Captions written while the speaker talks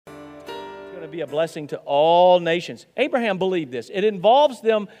going to be a blessing to all nations. Abraham believed this. It involves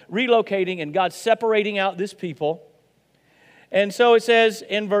them relocating and God separating out this people. And so it says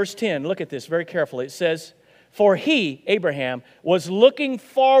in verse 10, look at this very carefully. It says, for he, Abraham, was looking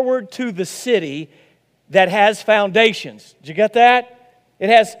forward to the city that has foundations. Did you get that? It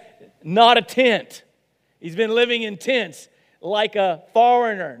has not a tent. He's been living in tents like a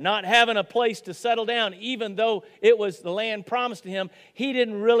foreigner, not having a place to settle down. Even though it was the land promised to him, he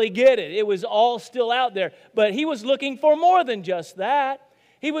didn't really get it. It was all still out there. But he was looking for more than just that.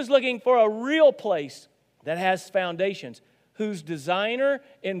 He was looking for a real place that has foundations, whose designer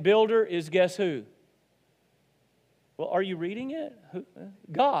and builder is guess who? Well, are you reading it?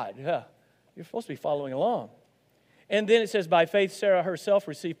 God. You're supposed to be following along. And then it says, by faith, Sarah herself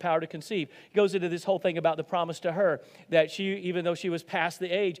received power to conceive. It goes into this whole thing about the promise to her, that she, even though she was past the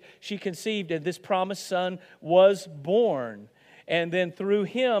age, she conceived, and this promised son was born. And then through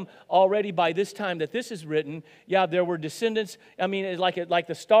him, already by this time that this is written, there were descendants. I mean, it's like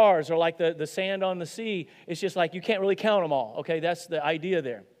the stars or like the sand on the sea. It's just like you can't really count them all. Okay, that's the idea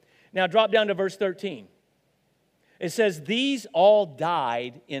there. Now drop down to verse 13. It says, these all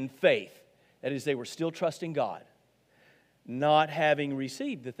died in faith. That is, they were still trusting God, not having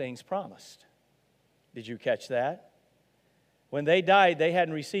received the things promised. Did you catch that? When they died, they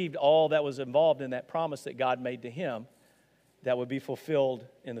hadn't received all that was involved in that promise that God made to him that would be fulfilled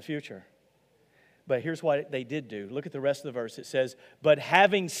in the future. But here's what they did do. Look at the rest of the verse. It says, but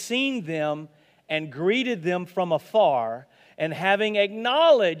having seen them and greeted them from afar, and having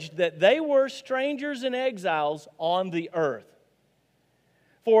acknowledged that they were strangers and exiles on the earth.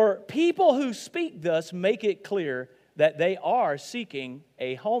 For people who speak thus make it clear that they are seeking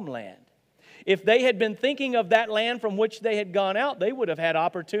a homeland. If they had been thinking of that land from which they had gone out, they would have had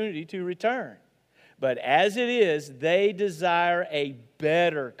opportunity to return. But as it is, they desire a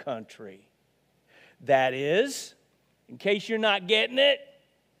better country. That is, in case you're not getting it,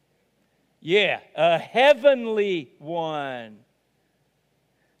 a heavenly one.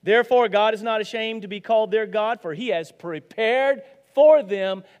 Therefore, God is not ashamed to be called their God, for he has prepared for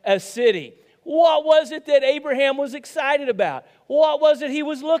them a city. What was it that Abraham was excited about? What was it he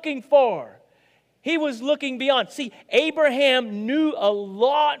was looking for? He was looking beyond. See, Abraham knew a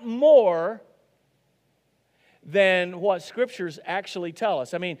lot more than what scriptures actually tell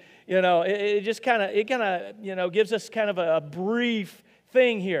us. I mean, it just kind of gives us kind of a brief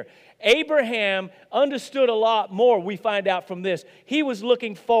thing here. Abraham understood a lot more, we find out from this. He was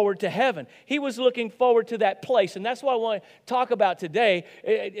looking forward to heaven. He was looking forward to that place. And that's what I want to talk about today.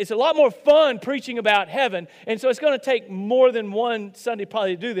 It's a lot more fun preaching about heaven. And so it's going to take more than one Sunday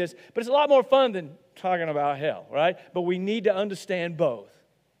probably to do this. But it's a lot more fun than talking about hell, right? But we need to understand both.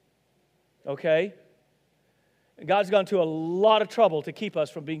 Okay? God's gone to a lot of trouble to keep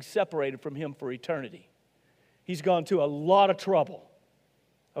us from being separated from him for eternity. He's gone to a lot of trouble.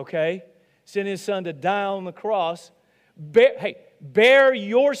 Okay? Sent his son to die on the cross. Bear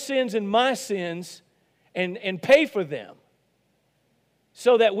your sins and my sins and pay for them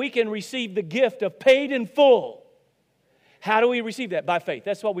so that we can receive the gift of paid in full. How do we receive that? By faith.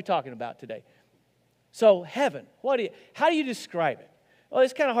 That's what we're talking about today. So heaven, how do you describe it? Well,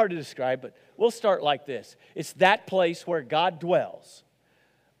 it's kind of hard to describe, but we'll start like this. It's that place where God dwells,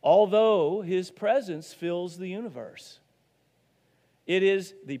 although his presence fills the universe. It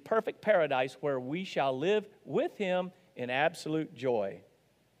is the perfect paradise where we shall live with him in absolute joy.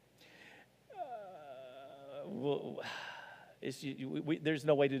 There's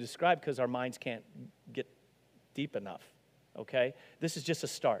no way to describe because our minds can't get deep enough. Okay? This is just a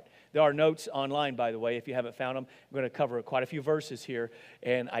start. There are notes online, by the way, if you haven't found them. I'm going to cover quite a few verses here,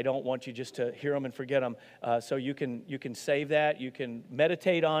 and I don't want you just to hear them and forget them. So you can save that. You can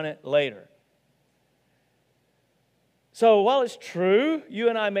meditate on it later. So while it's true, you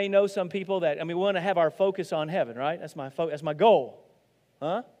and I may know some people that, we want to have our focus on heaven, right? That's my goal.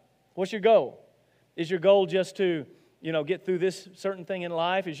 Huh? What's your goal? Is your goal just to, get through this certain thing in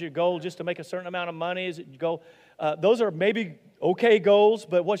life? Is your goal just to make a certain amount of money? Is it your goal? Those are maybe okay goals,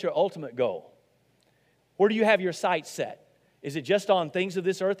 but what's your ultimate goal? Where do you have your sights set? Is it just on things of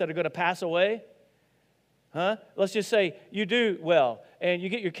this earth that are going to pass away? Huh? Let's just say you do well, and you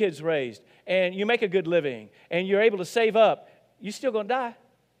get your kids raised, and you make a good living, and you're able to save up. You're still going to die.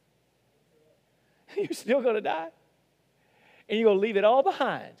 You're still going to die. And you're going to leave it all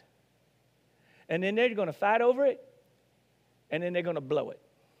behind. And then they're going to fight over it, and then they're going to blow it.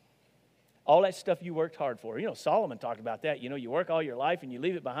 All that stuff you worked hard for. Solomon talked about that. You work all your life, and you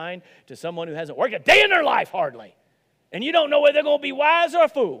leave it behind to someone who hasn't worked a day in their life hardly. And you don't know whether they're going to be wise or a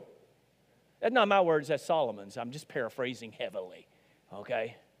fool. That's not my words, that's Solomon's. I'm just paraphrasing heavily,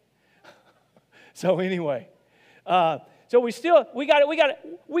 okay? So anyway, so we got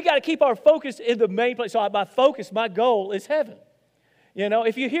to keep our focus in the main place. So my focus, my goal is heaven. You know,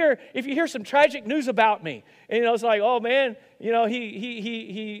 if you hear some tragic news about me, and you know it's like, oh man, you know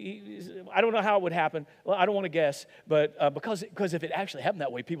he I don't know how it would happen. Well, I don't want to guess, but because if it actually happened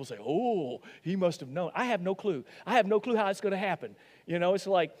that way, people say, oh, he must have known. I have no clue. I have no clue how it's going to happen. You know, it's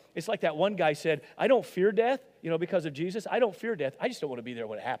like that one guy said, I don't fear death, you know, because of Jesus. I don't fear death. I just don't want to be there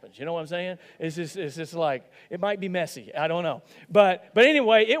when it happens. You know what I'm saying? It's just like, it might be messy. I don't know. But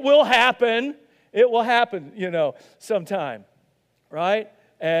anyway, it will happen. It will happen, you know, sometime. Right?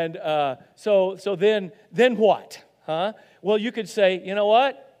 And so then what? Huh? Well, you could say, you know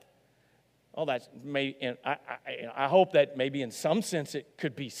what? Oh, that's maybe. I hope that maybe in some sense it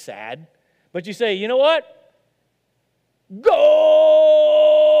could be sad, but you say, you know what? Goal!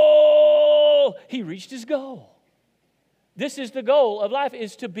 He reached his goal. This is the goal of life,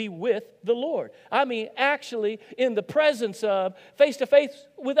 is to be with the Lord. I mean, actually in the presence of, face to face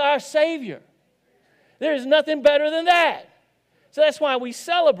with our Savior. There is nothing better than that. So that's why we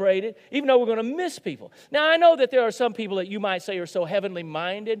celebrate it, even though we're going to miss people. Now, I know that there are some people that you might say are so heavenly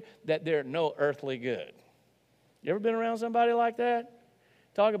minded that they're no earthly good. You ever been around somebody like that?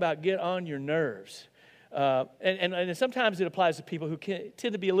 Talk about get on your nerves. And sometimes it applies to people who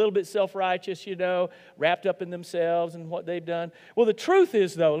tend to be a little bit self-righteous, you know, wrapped up in themselves and what they've done. Well, the truth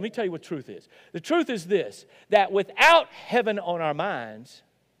is, though, let me tell you what truth is. The truth is this, that without heaven on our minds,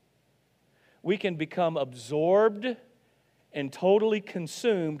 we can become absorbed and totally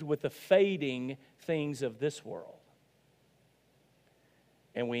consumed with the fading things of this world.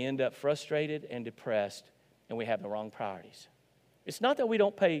 And we end up frustrated and depressed, and we have the wrong priorities. It's not that we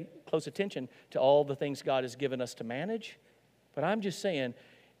don't pay close attention to all the things God has given us to manage, but I'm just saying,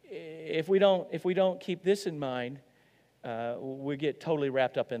 if we don't keep this in mind, we get totally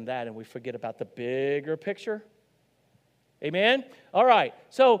wrapped up in that, and we forget about the bigger picture. Amen? All right.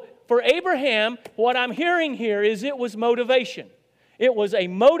 So for Abraham, what I'm hearing here is it was motivation. It was a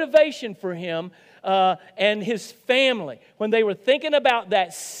motivation for him and his family when they were thinking about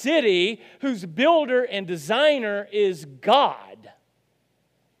that city whose builder and designer is God.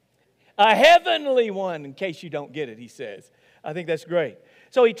 A heavenly one, in case you don't get it, he says. I think that's great.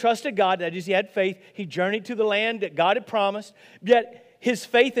 So he trusted God, that is, he had faith. He journeyed to the land that God had promised, yet his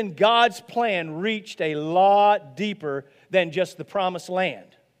faith in God's plan reached a lot deeper than just the promised land.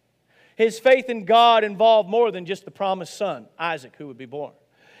 His faith in God involved more than just the promised son, Isaac, who would be born.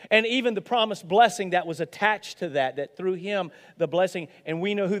 And even the promised blessing that was attached to that through him, the blessing, and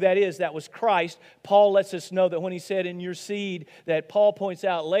we know who that is, that was Christ. Paul lets us know that when he said in your seed, that Paul points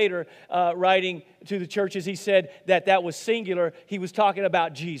out later, writing to the churches, he said that was singular. He was talking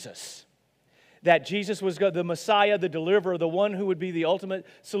about Jesus. That Jesus was the Messiah, the deliverer, the one who would be the ultimate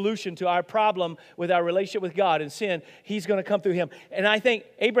solution to our problem with our relationship with God and sin. He's going to come through him. And I think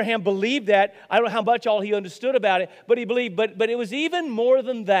Abraham believed that. I don't know how much all he understood about it, but he believed. But it was even more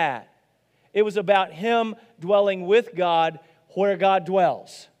than that. It was about him dwelling with God where God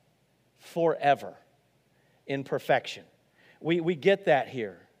dwells forever in perfection. We get that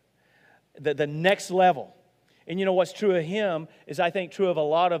here. The next level. And you know what's true of him is, I think, true of a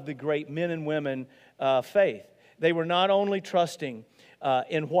lot of the great men and women faith. They were not only trusting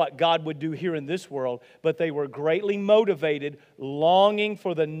in what God would do here in this world, but they were greatly motivated, longing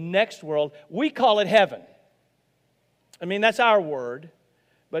for the next world. We call it heaven. I mean, that's our word.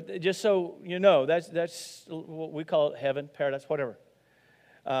 But just so you know, that's what we call it, heaven, paradise, whatever.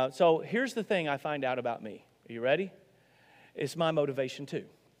 So here's the thing I find out about me. Are you ready? It's my motivation too.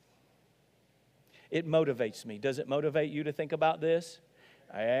 It motivates me. Does it motivate you to think about this?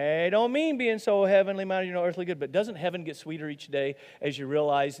 I don't mean being so heavenly minded, you know, earthly good, but doesn't heaven get sweeter each day as you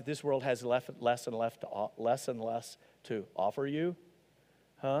realize that this world has less and less to offer you?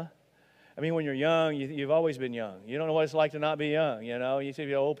 Huh? I mean, when you're young, you've always been young. You don't know what it's like to not be young, you know. You see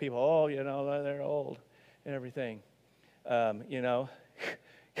the old people, oh, you know, they're old and everything. You know,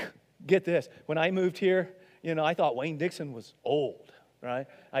 get this. When I moved here, you know, I thought Wayne Dixon was old, right?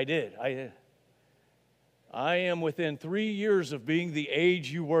 I did. I am within 3 years of being the age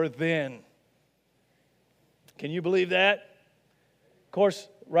you were then. Can you believe that? Of course,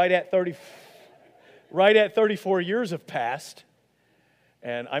 right at 34 years have passed.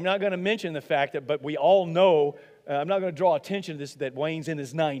 And I'm not going to mention the fact that, but we all know, I'm not going to draw attention to this, that Wayne's in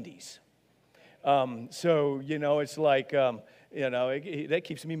his 90s. So, you know, it's like, you know, that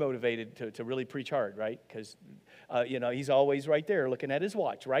keeps me motivated to really preach hard, right? Because, you know, he's always right there looking at his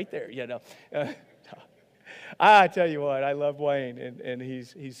watch, right there, you know. I tell you what, I love Wayne, and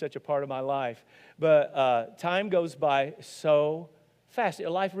he's such a part of my life. But time goes by so fast.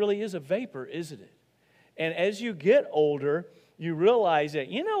 Life really is a vapor, isn't it? And as you get older, you realize that,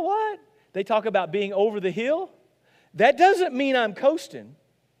 you know what? They talk about being over the hill. That doesn't mean I'm coasting.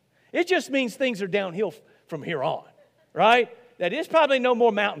 It just means things are downhill from here on, right? That is probably no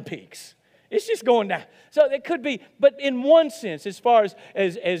more mountain peaks. It's just going down. So it could be, but in one sense, as far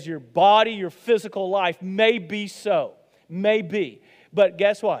as your body, your physical life may be so. May be. But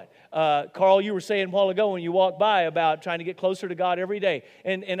guess what? Carl, you were saying a while ago when you walked by about trying to get closer to God every day.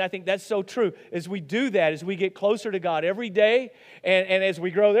 And I think that's so true. As we do that, as we get closer to God every day, and as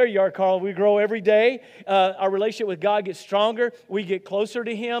we grow, there you are, Carl, we grow every day. Our relationship with God gets stronger. We get closer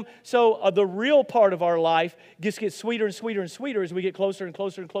to Him. So the real part of our life just gets sweeter and sweeter and sweeter as we get closer and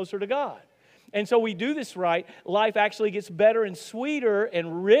closer and closer to God. And so we do this right. Life actually gets better and sweeter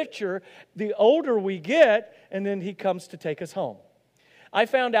and richer the older we get, and then He comes to take us home. I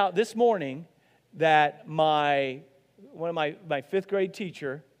found out this morning that one of my fifth grade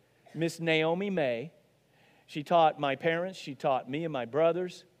teacher, Miss Naomi May, she taught my parents, she taught me and my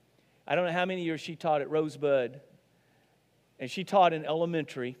brothers. I don't know how many years she taught at Rosebud, and she taught in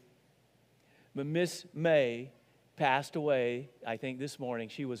elementary. But Miss May passed away, I think this morning.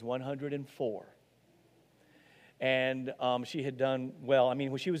 She was 104. And she had done well. I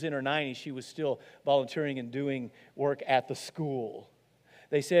mean, when she was in her 90s, she was still volunteering and doing work at the school.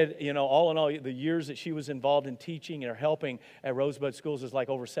 They said, all in all, the years that she was involved in teaching or helping at Rosebud Schools is like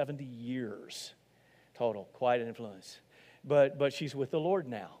over 70 years total. Quite an influence. But she's with the Lord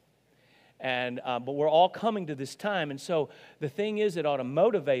now. And but we're all coming to this time, and so the thing is that ought to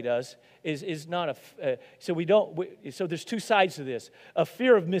motivate us is not so there's two sides to this: a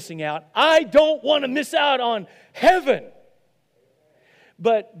fear of missing out. I don't want to miss out on heaven,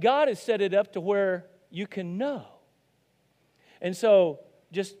 but God has set it up to where you can know, and so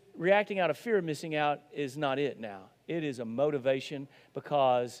just reacting out of fear of missing out is not it. Now it is a motivation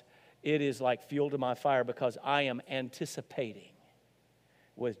because it is like fuel to my fire because I am anticipating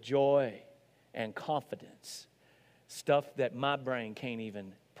with joy and confidence, stuff that my brain can't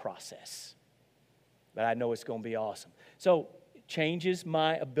even process. But I know it's going to be awesome. So it changes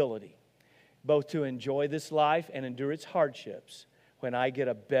my ability both to enjoy this life and endure its hardships when I get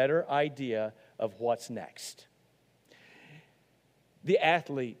a better idea of what's next. The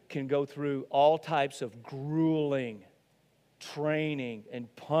athlete can go through all types of grueling training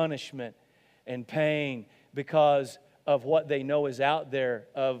and punishment and pain because of what they know is out there,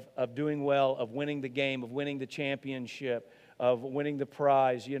 of doing well, of winning the game, of winning the championship, of winning the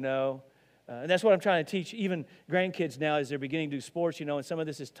prize, And that's what I'm trying to teach even grandkids now as they're beginning to do sports, and some of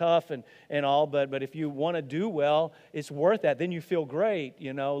this is tough and all, but if you want to do well, it's worth that. Then you feel great,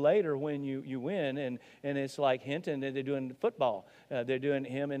 later when you win. And it's like Hinton, they're doing football.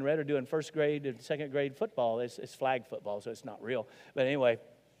 Him and Red are doing first grade and second grade football. It's flag football, so it's not real. But anyway,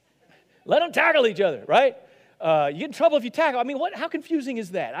 let them tackle each other, right? You get in trouble if you tackle. I mean, how confusing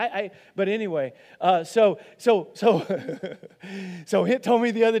is that? But anyway, so Hint told me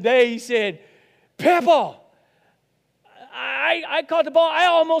the other day, he said, Papa, I caught the ball. I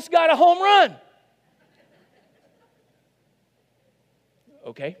almost got a home run.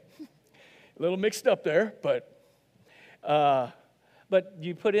 Okay. A little mixed up there, but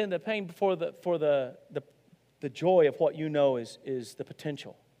you put in the pain for the joy of what is the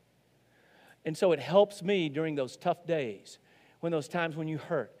potential. And so it helps me during those tough days, when those times when you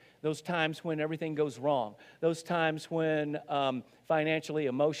hurt, those times when everything goes wrong, those times when financially,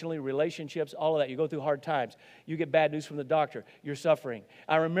 emotionally, relationships, all of that, you go through hard times. You get bad news from the doctor. You're suffering.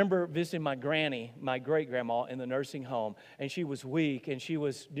 I remember visiting my granny, my great-grandma, in the nursing home, and she was weak, and she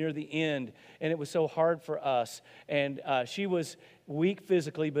was near the end, and it was so hard for us. And she was weak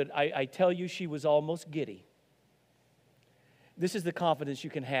physically, but I tell you, she was almost giddy. This is the confidence you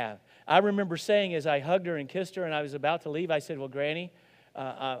can have. I remember saying as I hugged her and kissed her and I was about to leave, I said, well, Granny,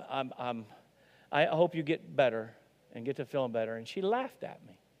 I hope you get better and get to feeling better. And she laughed at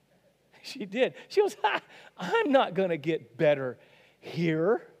me. She did. She goes, I'm not going to get better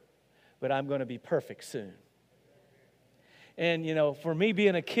here, but I'm going to be perfect soon. And, for me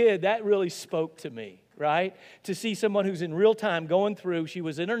being a kid, that really spoke to me, right? To see someone who's in real time going through, she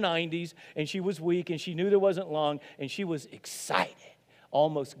was in her 90s, and she was weak, and she knew there wasn't long, and she was excited,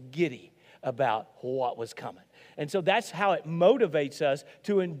 almost giddy about what was coming. And so that's how it motivates us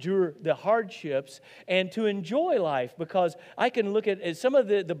to endure the hardships and to enjoy life, because I can look at some of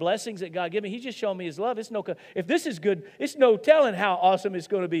the blessings that God gave me. He's just showing me His love. If this is good, it's no telling how awesome it's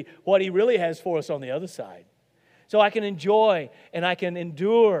going to be what He really has for us on the other side. So I can enjoy and I can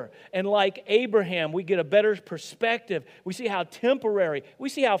endure. And like Abraham, we get a better perspective. We see how temporary, we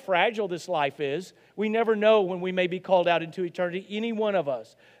see how fragile this life is. We never know when we may be called out into eternity, any one of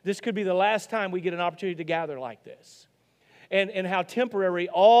us. This could be the last time we get an opportunity to gather like this. And how temporary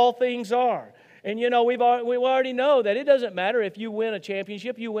all things are. And we already know that it doesn't matter if you win a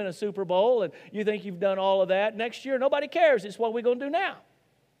championship, you win a Super Bowl, and you think you've done all of that. Next year, nobody cares. It's what we're going to do now.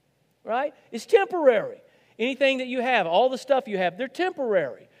 Right? It's temporary. Anything that you have, all the stuff you have, they're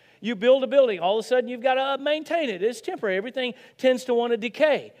temporary. You build a building, all of a sudden you've got to maintain it. It's temporary. Everything tends to want to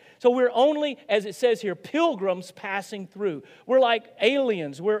decay. So we're only, as it says here, pilgrims passing through. We're like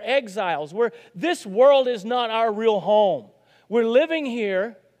aliens. We're exiles. This world is not our real home. We're living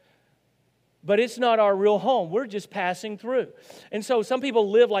here, but it's not our real home. We're just passing through. And so some people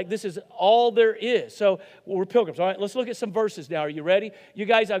live like this is all there is. So we're pilgrims. All right, let's look at some verses now. Are you ready? You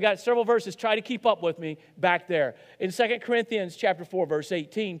guys, I've got several verses. Try to keep up with me back there. In 2 Corinthians chapter 4, verse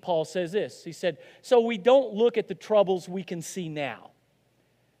 18, Paul says this. He said, so we don't look at the troubles we can see now.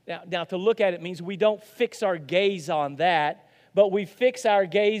 Now, to look at it means we don't fix our gaze on that, but we fix our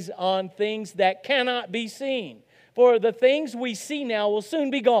gaze on things that cannot be seen. For the things we see now will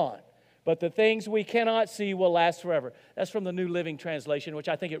soon be gone, but the things we cannot see will last forever. That's from the New Living Translation, which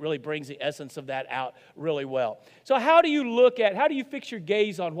I think it really brings the essence of that out really well. So how do you fix your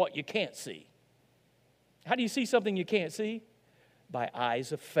gaze on what you can't see? How do you see something you can't see? By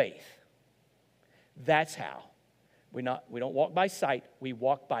eyes of faith. That's how. We don't walk by sight, we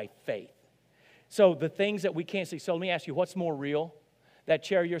walk by faith. So the things that we can't see. So let me ask you, what's more real? That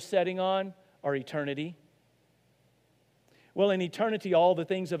chair you're sitting on or eternity? Well, in eternity, all the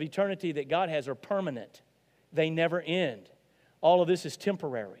things of eternity that God has are permanent. They never end. All of this is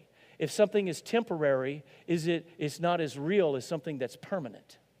temporary. If something is temporary, it's not as real as something that's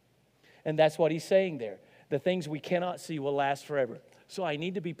permanent. And that's what he's saying there. The things we cannot see will last forever. So I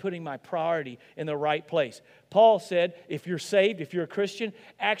need to be putting my priority in the right place. Paul said, if you're saved, if you're a Christian,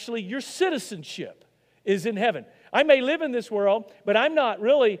 actually your citizenship is in heaven. I may live in this world, but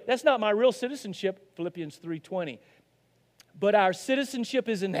that's not my real citizenship, Philippians 3:20. But our citizenship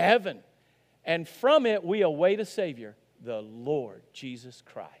is in heaven, and from it we await a Savior, the Lord Jesus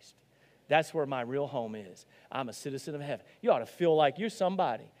Christ. That's where my real home is. I'm a citizen of heaven. You ought to feel like you're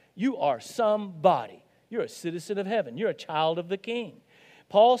somebody. You are somebody. You're a citizen of heaven. You're a child of the King.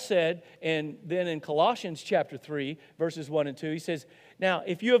 Paul said, and then in Colossians chapter 3, verses 1 and 2, he says, now,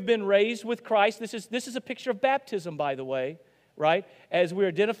 if you have been raised with Christ, this is a picture of baptism, by the way, right? As we're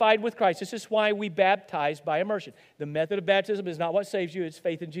identified with Christ. This is why we baptize by immersion. The method of baptism is not what saves you, it's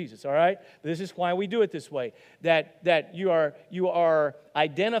faith in Jesus, all right? This is why we do it this way. That you are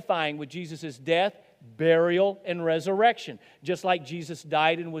identifying with Jesus' death, burial, and resurrection. Just like Jesus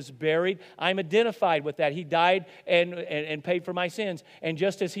died and was buried, I'm identified with that. He died and paid for my sins. And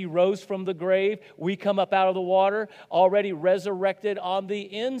just as He rose from the grave, we come up out of the water, already resurrected on the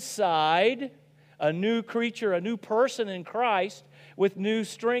inside, a new creature, a new person in Christ with new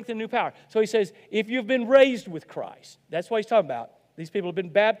strength and new power. So he says, if you've been raised with Christ, that's what he's talking about. These people have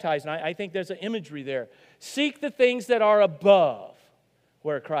been baptized, and I think there's an imagery there. Seek the things that are above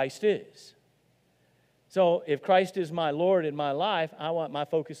where Christ is. So if Christ is my Lord in my life, I want my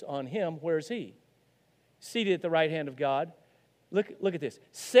focus on Him. Where's He? Seated at the right hand of God. Look at this.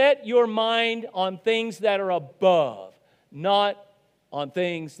 Set your mind on things that are above, not on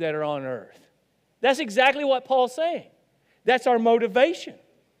things that are on earth. That's exactly what Paul's saying. That's our motivation.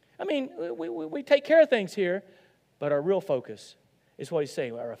 I mean, we take care of things here, but our real focus is what he's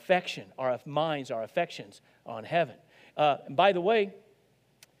saying. Our affection, our minds, our affections on heaven. By the way,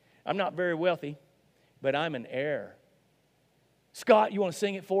 I'm not very wealthy, but I'm an heir. Scott, you want to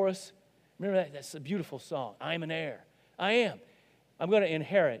sing it for us? Remember that? That's a beautiful song. I'm an heir. I am. I'm going to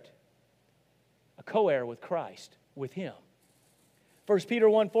inherit a co-heir with Christ, with Him. 1 Peter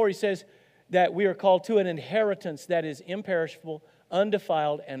 1:4, he says that we are called to an inheritance that is imperishable,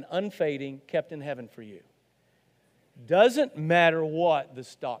 undefiled, and unfading, kept in heaven for you. Doesn't matter what the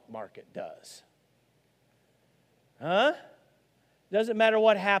stock market does. Huh? Doesn't matter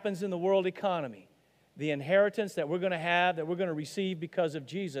what happens in the world economy. The inheritance that we're going to have, that we're going to receive because of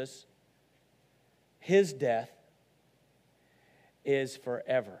Jesus, His death, is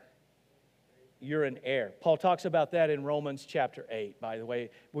forever. You're an heir. Paul talks about that in Romans chapter 8, by the way.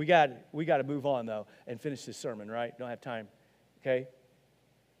 We got to move on, though, and finish this sermon, right? Don't have time. Okay?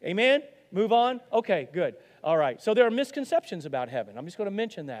 Amen? Move on? Okay, good. All right. So there are misconceptions about heaven. I'm just going to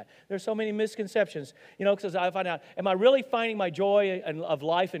mention that. There's so many misconceptions. Because I find out, am I really finding my joy of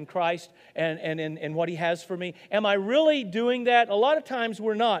life in Christ and in what He has for me? Am I really doing that? A lot of times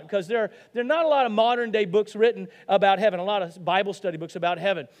we're not, because there are not a lot of modern day books written about heaven, a lot of Bible study books about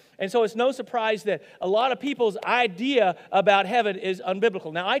heaven. And so it's no surprise that a lot of people's idea about heaven is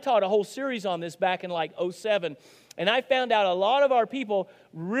unbiblical. Now, I taught a whole series on this back in like 2007, and I found out a lot of our people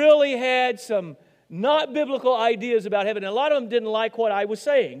really had some not biblical ideas about heaven. And a lot of them didn't like what I was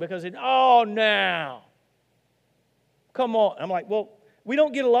saying because, now, come on. I'm like, well, we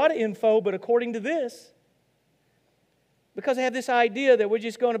don't get a lot of info, but according to this, because I have this idea that we're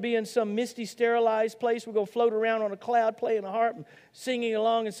just going to be in some misty, sterilized place. We're going to float around on a cloud, playing a harp, and singing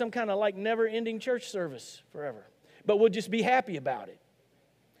along in some kind of like never-ending church service forever. But we'll just be happy about it.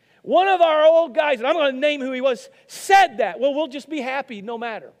 One of our old guys, and I'm going to name who he was, said that. Well, we'll just be happy no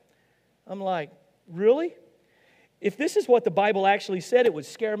matter. I'm like, really? If this is what the Bible actually said, it would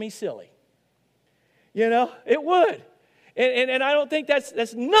scare me silly. It would. And I don't think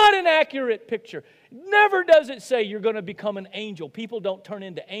that's not an accurate picture. Never does it say you're going to become an angel. People don't turn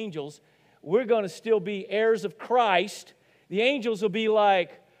into angels. We're going to still be heirs of Christ. The angels will be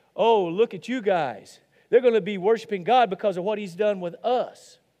like, oh, look at you guys. They're going to be worshiping God because of what He's done with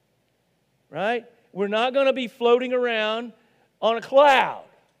us. Right? We're not going to be floating around on a cloud.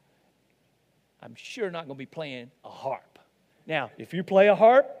 I'm sure not going to be playing a harp. Now, if you play a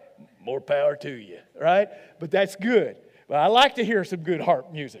harp, more power to you, right? But that's good. But I like to hear some good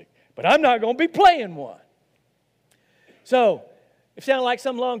harp music. But I'm not going to be playing one. So, if it sounded like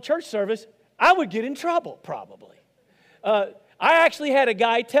some long church service, I would get in trouble, probably. I actually had a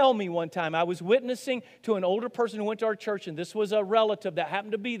guy tell me one time, I was witnessing to an older person who went to our church, and this was a relative that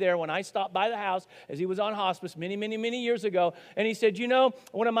happened to be there when I stopped by the house as he was on hospice many, many, many years ago. And he said,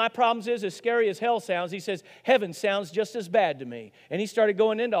 one of my problems is, as scary as hell sounds, he says, heaven sounds just as bad to me. And he started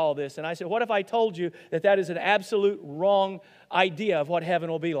going into all this. And I said, what if I told you that is an absolute wrong idea of what heaven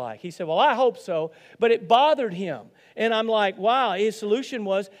will be like? He said, well, I hope so. But it bothered him. And I'm like, wow, his solution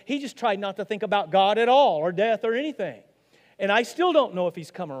was he just tried not to think about God at all or death or anything. And I still don't know if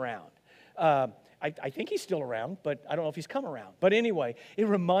he's come around. I think he's still around, but I don't know if he's come around. But anyway, it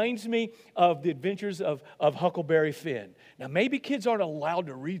reminds me of the adventures of Huckleberry Finn. Now, maybe kids aren't allowed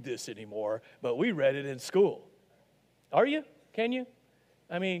to read this anymore, but we read it in school. Are you? Can you?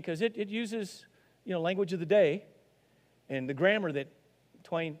 I mean, because it uses, language of the day and the grammar that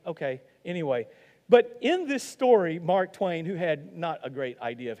Twain, okay, anyway. But in this story, Mark Twain, who had not a great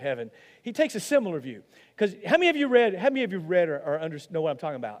idea of heaven, he takes a similar view. Because how many of you read or know what I'm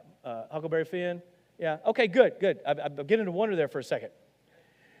talking about? Huckleberry Finn? Yeah? Okay, good. I'm beginning to wonder there for a second.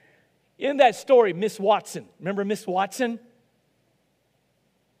 In that story, Miss Watson, remember Miss Watson?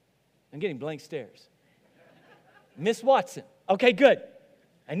 I'm getting blank stares. Miss Watson. Okay, good.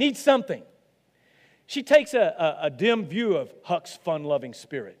 I need something. She takes a dim view of Huck's fun-loving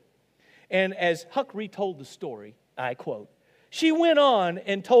spirit. And as Huck retold the story, I quote, she went on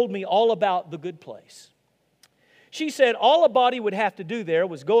and told me all about the good place. She said all a body would have to do there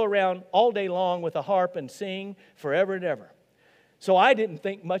was go around all day long with a harp and sing forever and ever. So I didn't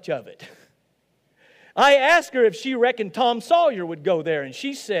think much of it. I asked her if she reckoned Tom Sawyer would go there, and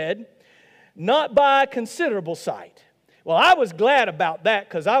she said, not by a considerable sight. Well, I was glad about that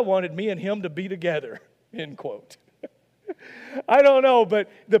because I wanted me and him to be together, end quote. I don't know, but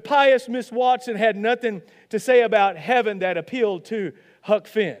the pious Miss Watson had nothing to say about heaven that appealed to Huck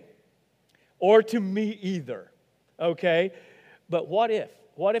Finn or to me either, okay? But what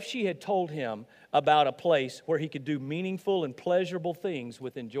if she had told him about a place where he could do meaningful and pleasurable things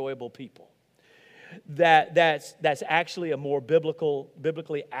with enjoyable people? That's actually a more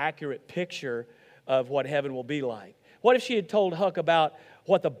biblically accurate picture of what heaven will be like. What if she had told Huck about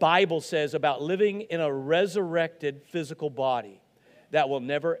what the Bible says about living in a resurrected physical body that will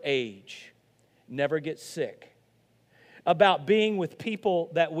never age, never get sick, about being with people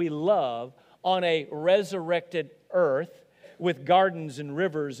that we love on a resurrected earth with gardens and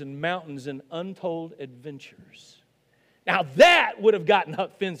rivers and mountains and untold adventures? Now that would have gotten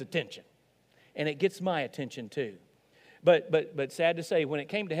Huck Finn's attention, and it gets my attention too. But sad to say, when it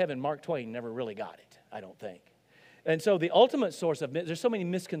came to heaven, Mark Twain never really got it, I don't think. And so the ultimate source of, there's so many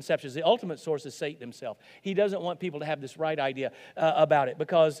misconceptions. The ultimate source is Satan himself. He doesn't want people to have this right idea about it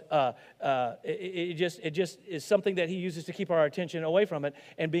because it just is something that he uses to keep our attention away from it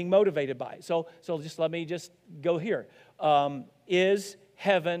and being motivated by it. So just let me just go here. Is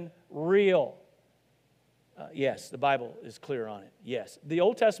heaven real? Yes, the Bible is clear on it. Yes. The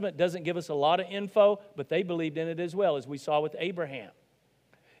Old Testament doesn't give us a lot of info, but they believed in it as well, as we saw with Abraham.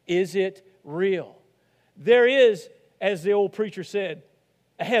 Is it real? There is, as the old preacher said,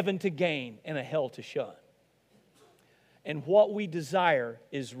 a heaven to gain and a hell to shun. And what we desire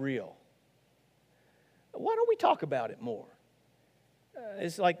is real. Why don't we talk about it more?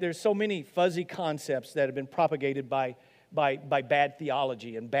 It's like there's so many fuzzy concepts that have been propagated by bad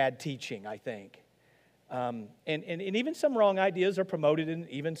theology and bad teaching, I think. And even some wrong ideas are promoted in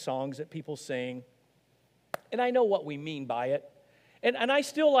even songs that people sing. And I know what we mean by it. And I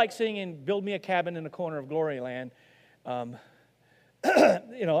still like singing Build Me a Cabin in the Corner of Gloryland. And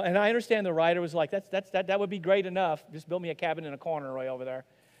I understand the writer was like, that would be great enough. Just build me a cabin in a corner right over there.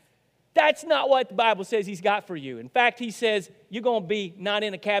 That's not what the Bible says He's got for you. In fact, He says, you're going to be not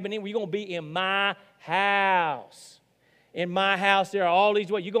in a cabin, you're going to be in my house. In my house, there are all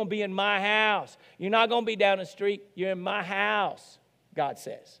these ways. You're going to be in my house. You're not going to be down the street. You're in my house, God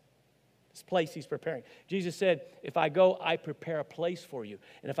says. This place He's preparing. Jesus said, if I go, I prepare a place for you.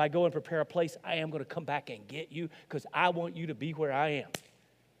 And if I go and prepare a place, I am going to come back and get you because I want you to be where I am.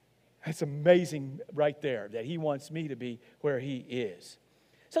 That's amazing right there, that He wants me to be where He is.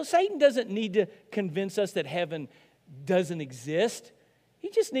 So Satan doesn't need to convince us that heaven doesn't exist. He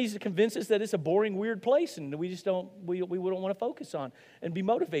just needs to convince us that it's a boring, weird place and we don't want to focus on and be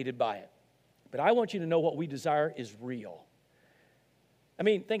motivated by it. But I want you to know what we desire is real. I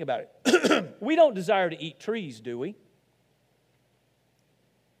mean, think about it. We don't desire to eat trees, do we?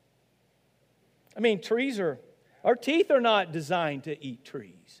 I mean, our teeth are not designed to eat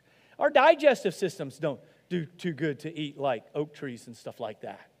trees. Our digestive systems don't do too good to eat like oak trees and stuff like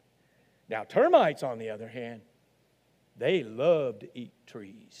that. Now, termites, on the other hand, they love to eat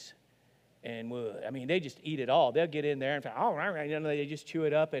trees and wood. I mean, they just eat it all. They'll get in there and they just chew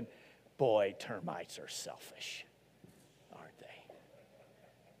it up. And boy, termites are selfish, aren't they?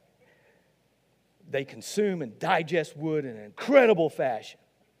 They consume and digest wood in an incredible fashion.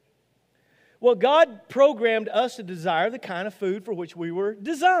 Well, God programmed us to desire the kind of food for which we were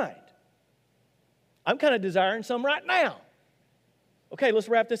designed. I'm kind of desiring some right now. Okay, let's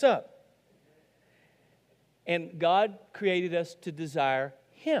wrap this up. And God created us to desire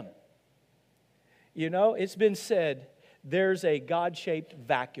Him. You know, it's been said there's a God-shaped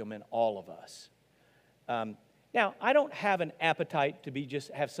vacuum in all of us. Now, I don't have an appetite to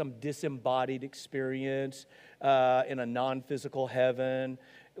have some disembodied experience in a non-physical heaven.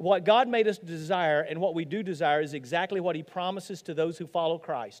 What God made us desire and what we do desire is exactly what He promises to those who follow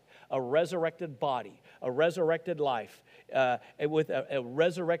Christ. A resurrected body, a resurrected life, with a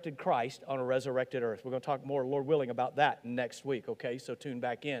resurrected Christ on a resurrected earth. We're going to talk more, Lord willing, about that next week, okay? So tune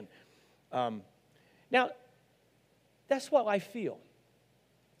back in. Now, that's what I feel.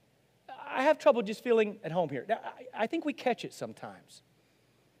 I have trouble just feeling at home here. Now, I think we catch it sometimes.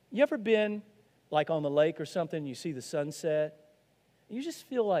 You ever been like on the lake or something, you see the sunset? You just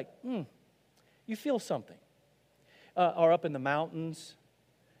feel like, you feel something. Or up in the mountains,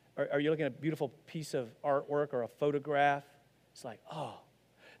 or you're looking at a beautiful piece of artwork or a photograph. It's like, oh.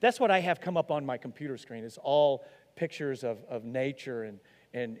 That's what I have come up on my computer screen. It's all pictures of nature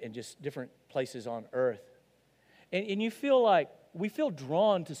and just different places on earth. And you feel like, we feel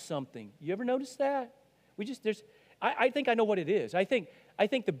drawn to something. You ever notice that? I think I know what it is. I think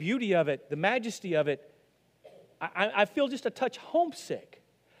the beauty of it, the majesty of it, I feel just a touch homesick.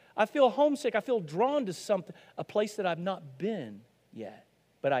 I feel homesick. I feel drawn to something, a place that I've not been yet,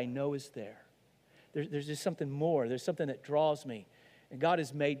 but I know is there. There's just something more. There's something that draws me. And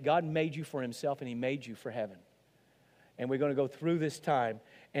God made you for Himself, and He made you for heaven. And we're going to go through this time,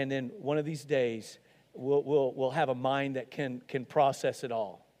 and then one of these days, we'll have a mind that can process it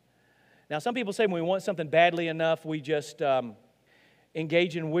all. Now, some people say when we want something badly enough, we just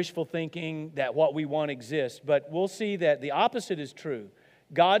engage in wishful thinking that what we want exists. But we'll see that the opposite is true.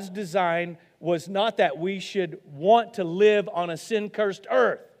 God's design was not that we should want to live on a sin-cursed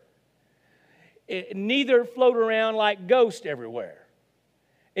earth. Neither float around like ghosts everywhere.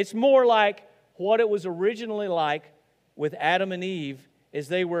 It's more like what it was originally like with Adam and Eve as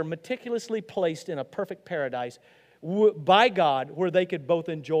they were meticulously placed in a perfect paradise by God where they could both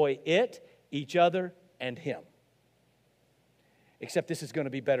enjoy it, each other, and Him. Except this is going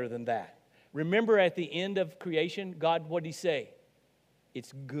to be better than that. Remember at the end of creation, God, what did He say?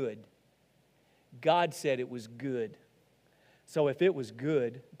 It's good. God said it was good. So if it was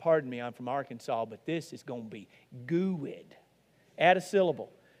good, pardon me, I'm from Arkansas, but this is going to be good. Add a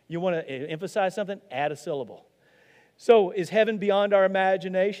syllable. You want to emphasize something? Add a syllable. So is heaven beyond our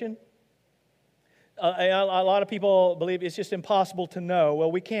imagination? A lot of people believe it's just impossible to know.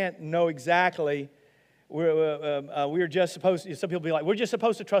 Well, we can't know exactly. We're just supposed to, some people be like, we're just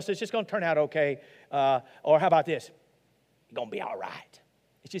supposed to trust it's just going to turn out okay. Or how about this? It's going to be all right.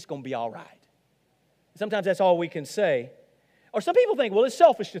 It's just going to be all right. Sometimes that's all we can say. Or some people think, well, it's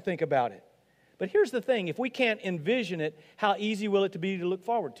selfish to think about it. But here's the thing. If we can't envision it, how easy will it be to look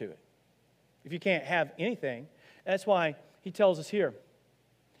forward to it? If you can't have anything. That's why he tells us here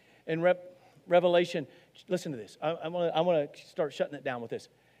in Revelation, listen to this. I want to start shutting it down with this.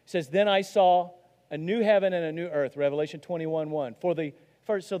 It says, then I saw a new heaven and a new earth, Revelation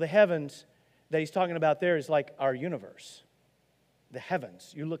 21:1. So the heavens that he's talking about there is like our universe. The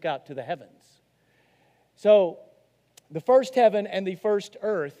heavens. You look out to the heavens. So the first heaven and the first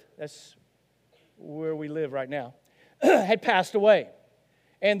earth, that's where we live right now, had passed away.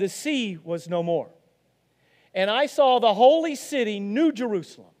 And the sea was no more. And I saw the holy city, New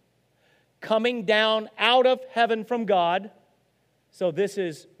Jerusalem, coming down out of heaven from God. So this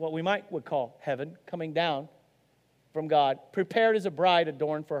is what we would call heaven, coming down from God, prepared as a bride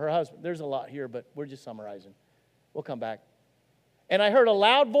adorned for her husband. There's a lot here, but we're just summarizing. We'll come back. And I heard a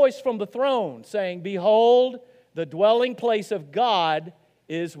loud voice from the throne saying, behold, the dwelling place of God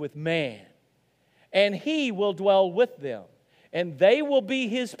is with man, and he will dwell with them. And they will be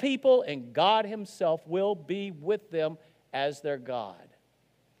his people, and God himself will be with them as their God.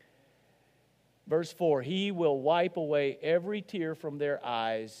 Verse 4, he will wipe away every tear from their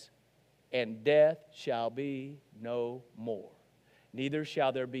eyes, and death shall be no more. Neither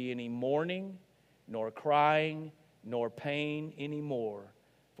shall there be any mourning, nor crying, nor pain anymore,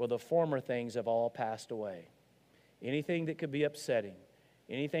 for the former things have all passed away. Anything that could be upsetting,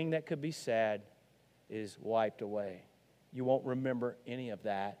 anything that could be sad is wiped away. You won't remember any of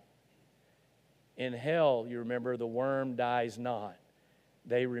that. In hell, you remember, the worm dies not.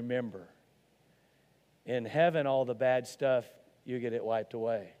 They remember. In heaven, all the bad stuff, you get it wiped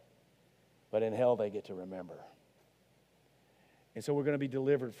away. But in hell, they get to remember. And so we're going to be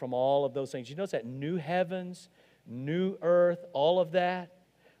delivered from all of those things. You notice that new heavens, new earth, all of that?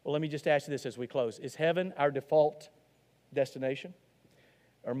 Well, let me just ask you this as we close. Is heaven our default destination?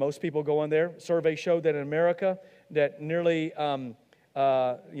 Are most people going there? Surveys showed that in America, that nearly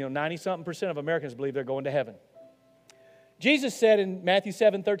 90-something% of Americans believe they're going to heaven. Jesus said in Matthew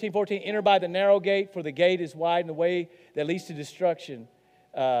 7:13-14, enter by the narrow gate, for the gate is wide and the way that leads to destruction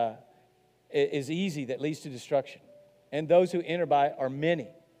is easy that leads to destruction. And those who enter by are many.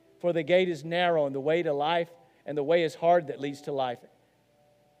 For the gate is narrow and the way to life, and the way is hard that leads to life.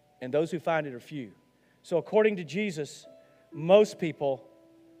 And those who find it are few. So according to Jesus, most people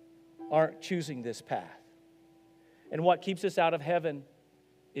aren't choosing this path. And what keeps us out of heaven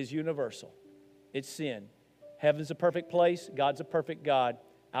is universal. It's sin. Heaven's a perfect place. God's a perfect God.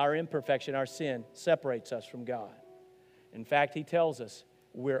 Our imperfection, our sin, separates us from God. In fact, he tells us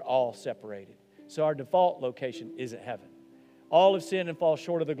we're all separated. So our default location isn't heaven. All have sinned and fall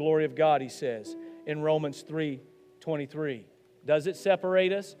short of the glory of God, he says in Romans 3:23. Does it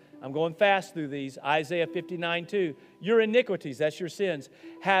separate us? I'm going fast through these. Isaiah 59:2. Your iniquities, that's your sins,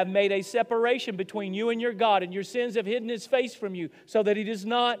 have made a separation between you and your God, and your sins have hidden his face from you so that he does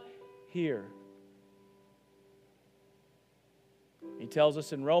not hear. He tells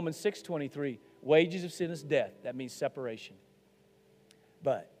us in Romans 6:23, wages of sin is death. That means separation.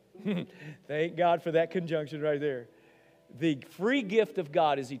 But, thank God for that conjunction right there. The free gift of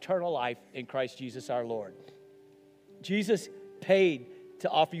God is eternal life in Christ Jesus our Lord. Jesus paid to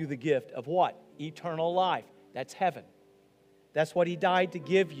offer you the gift of what? Eternal life. That's heaven. That's what he died to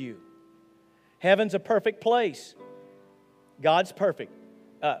give you. Heaven's a perfect place. God's perfect.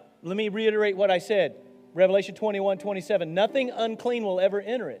 Let me reiterate what I said. Revelation 21:27. Nothing unclean will ever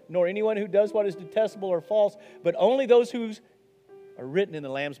enter it, nor anyone who does what is detestable or false, but only those who are written in the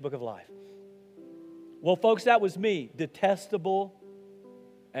Lamb's book of life. Well, folks, that was me. Detestable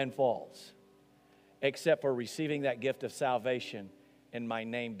and false. Except for receiving that gift of salvation and my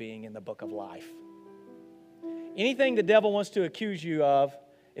name being in the book of life. Anything the devil wants to accuse you of,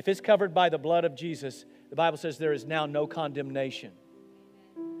 if it's covered by the blood of Jesus, the Bible says there is now no condemnation.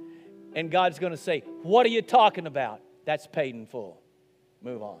 And God's going to say, what are you talking about? That's paid in full.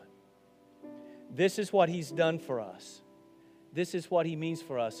 Move on. This is what he's done for us. This is what he means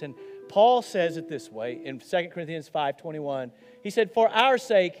for us. And Paul says it this way in 2 Corinthians 5:21. He said, for our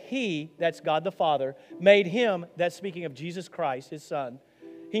sake, he, that's God the Father, made him, that's speaking of Jesus Christ, his Son,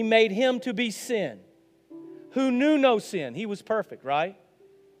 he made him to be sin, who knew no sin. He was perfect, right?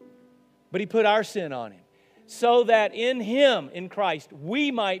 But he put our sin on him, so that in him, in Christ,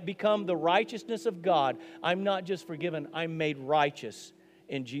 we might become the righteousness of God. I'm not just forgiven, I'm made righteous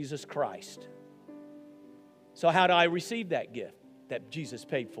in Jesus Christ. So how do I receive that gift that Jesus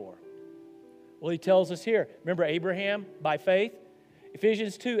paid for? Well, he tells us here. Remember Abraham by faith?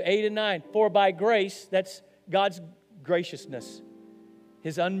 Ephesians 2:8-9. For by grace, that's God's graciousness.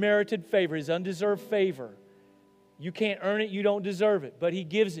 His unmerited favor, His undeserved favor. You can't earn it, you don't deserve it, but He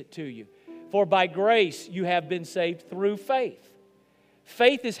gives it to you. For by grace you have been saved through faith.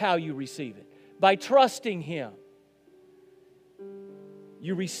 Faith is how you receive it. By trusting Him,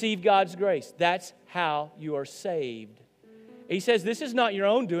 you receive God's grace. That's how you are saved. He says this is not your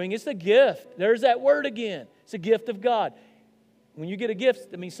own doing, it's a gift. There's that word again. It's a gift of God. When you get a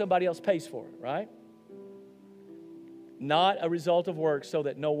gift, that means somebody else pays for it, right? Not a result of works, so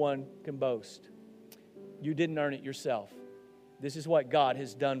that no one can boast. You didn't earn it yourself. This is what God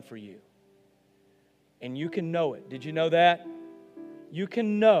has done for you. And you can know it. Did you know that? You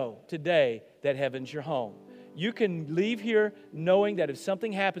can know today that heaven's your home. You can leave here knowing that if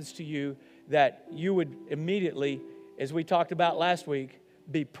something happens to you, that you would immediately, as we talked about last week,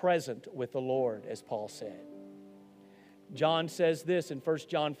 be present with the Lord, as Paul said. John says this in 1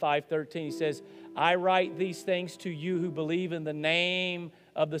 John 5:13. He says, I write these things to you who believe in the name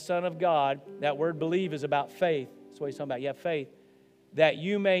of the Son of God. That word believe is about faith. That's what he's talking about. You have faith. That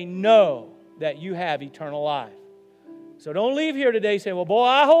you may know that you have eternal life. So don't leave here today saying, well, boy,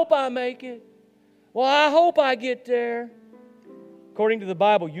 I hope I make it. Well, I hope I get there. According to the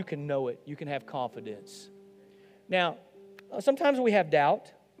Bible, you can know it. You can have confidence. Now, sometimes we have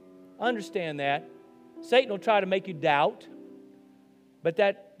doubt. I understand that. Satan will try to make you doubt. But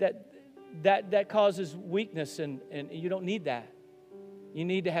that causes weakness, and you don't need that. You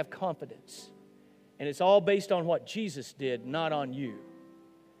need to have confidence. And it's all based on what Jesus did, not on you.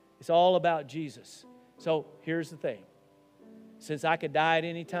 It's all about Jesus. So here's the thing. Since I could die at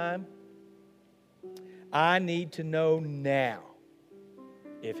any time, I need to know now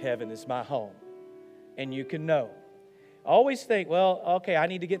if heaven is my home. And you can know. Always think, well, okay, I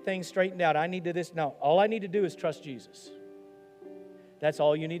need to get things straightened out. I need to this. No, all I need to do is trust Jesus. That's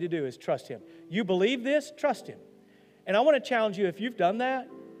all you need to do is trust Him. You believe this, trust Him. And I want to challenge you, if you've done that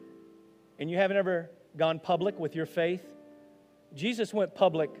and you haven't ever gone public with your faith, Jesus went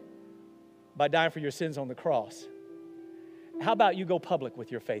public by dying for your sins on the cross. How about you go public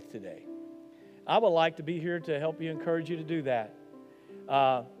with your faith today? I would like to be here to help you, encourage you to do that.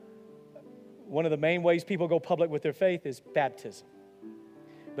 One of the main ways people go public with their faith is baptism.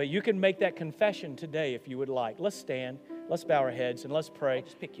 But you can make that confession today if you would like. Let's stand, let's bow our heads, and let's pray. I'll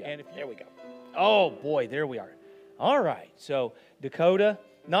just pick you up. There we go. Oh, boy, there we are. All right, so Dakota,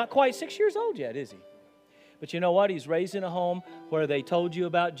 not quite 6 years old yet, is he? But you know what? He's raised in a home where they told you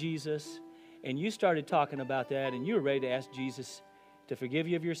about Jesus, and you started talking about that, and you were ready to ask Jesus to forgive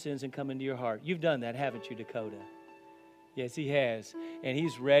you of your sins and come into your heart. You've done that, haven't you, Dakota? Yes, he has. And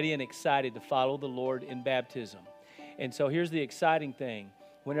he's ready and excited to follow the Lord in baptism. And so here's the exciting thing.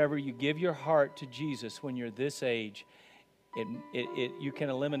 Whenever you give your heart to Jesus when you're this age, you can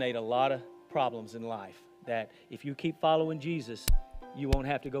eliminate a lot of problems in life. That if you keep following Jesus, you won't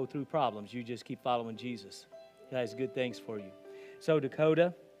have to go through problems. You just keep following Jesus. He has good things for you. So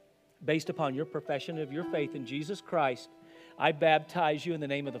Dakota, based upon your profession of your faith in Jesus Christ, I baptize you in the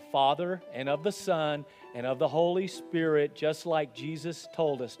name of the Father and of the Son and of the Holy Spirit, just like Jesus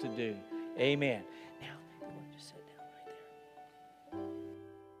told us to do. Amen. Now, you want to just sit down right there.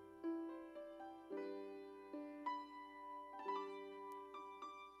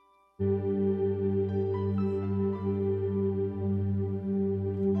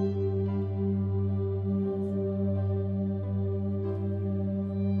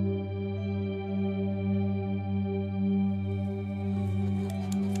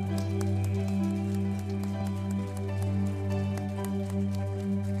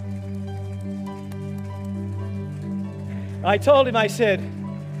 I told him, I said,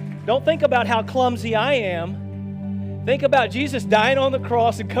 don't think about how clumsy I am. Think about Jesus dying on the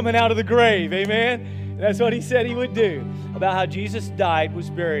cross and coming out of the grave. Amen? And that's what he said he would do. About how Jesus died, was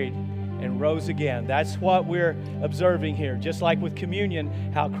buried, and rose again. That's what we're observing here. Just like with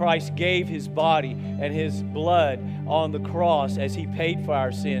communion, how Christ gave His body and His blood on the cross as He paid for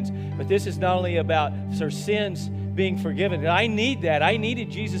our sins. But this is not only about our sins being forgiven. And I need that. I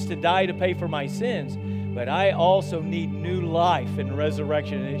needed Jesus to die to pay for my sins. But I also need new life and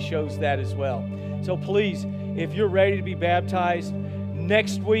resurrection, and it shows that as well. So please, if you're ready to be baptized,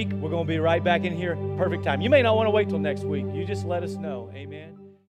 next week we're going to be right back in here. Perfect time. You may not want to wait till next week. You just let us know. Amen.